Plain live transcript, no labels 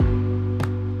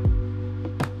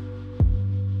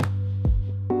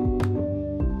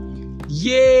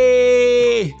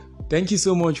Yay! Thank you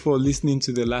so much for listening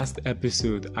to the last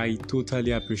episode. I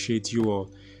totally appreciate you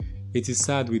all. It is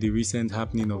sad with the recent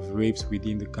happening of rapes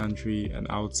within the country and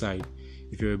outside.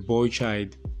 If you're a boy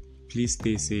child, please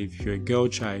stay safe. If you're a girl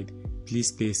child, please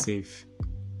stay safe.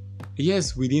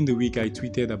 Yes, within the week I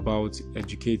tweeted about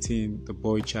educating the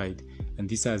boy child, and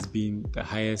this has been the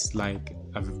highest like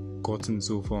I've gotten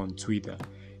so far on Twitter.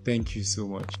 Thank you so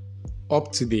much.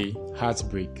 Up today,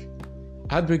 heartbreak.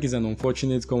 Heartbreak is an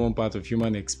unfortunate common part of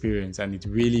human experience, and it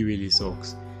really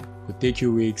sucks. It could take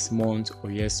you weeks, months,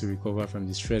 or years to recover from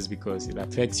the stress because it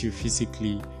affects you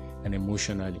physically and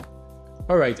emotionally.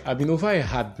 Alright, I've been over a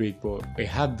heartbreak, but a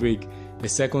heartbreak the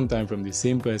second time from the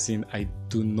same person. I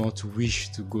do not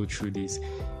wish to go through this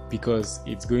because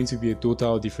it's going to be a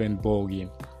total different ball game.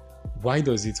 Why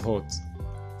does it hurt?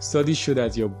 Studies show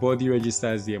that your body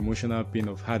registers the emotional pain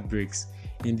of heartbreaks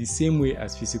in the same way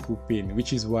as physical pain,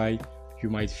 which is why you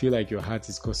might feel like your heart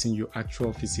is causing you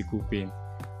actual physical pain.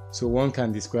 So one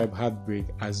can describe heartbreak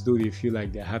as though they feel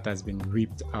like their heart has been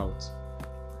ripped out.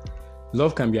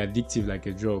 Love can be addictive like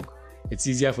a drug. It's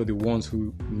easier for the ones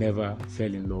who never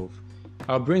fell in love.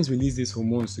 Our brains release these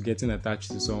hormones to getting attached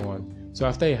to someone. So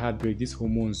after a heartbreak, these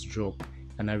hormones drop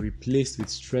and are replaced with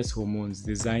stress hormones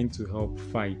designed to help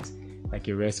fight like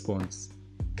a response.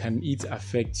 Can it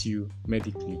affect you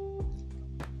medically?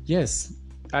 Yes,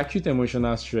 acute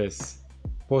emotional stress,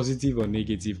 positive or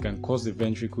negative, can cause the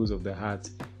ventricles of the heart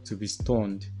to be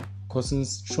stunned, causing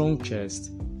strong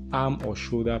chest, arm or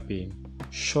shoulder pain,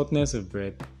 shortness of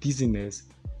breath, dizziness,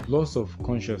 loss of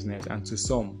consciousness, and to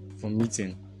some,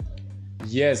 vomiting.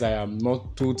 Yes, I am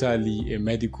not totally a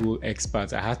medical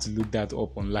expert. I had to look that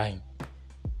up online.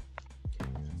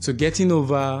 So getting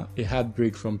over a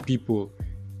heartbreak from people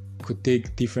could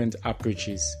take different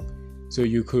approaches. So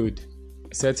you could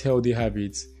set healthy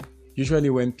habits. Usually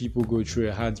when people go through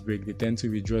a heartbreak, they tend to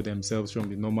withdraw themselves from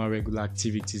the normal regular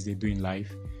activities they do in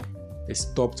life. They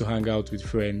stop to hang out with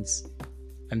friends.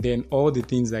 And then all the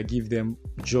things that give them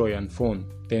joy and fun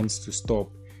tends to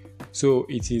stop. So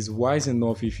it is wise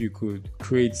enough if you could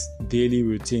create daily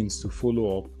routines to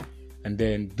follow up and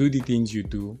then do the things you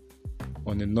do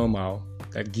on a normal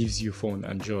that gives you fun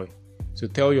and joy. So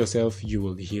tell yourself you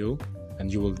will heal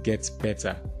and you will get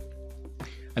better.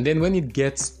 And then when it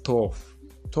gets tough,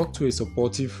 talk to a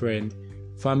supportive friend,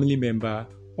 family member,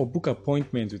 or book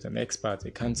appointment with an expert,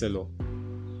 a counselor.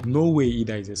 No way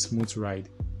either is a smooth ride,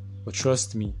 but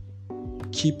trust me,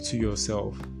 keep to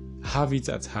yourself. Have it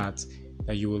at heart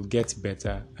that you will get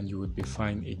better and you will be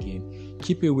fine again.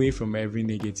 Keep away from every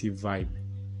negative vibe,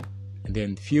 and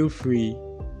then feel free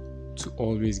to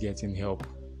always getting help.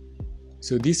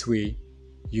 So this way,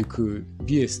 you could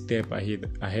be a step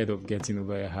ahead of getting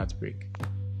over a heartbreak.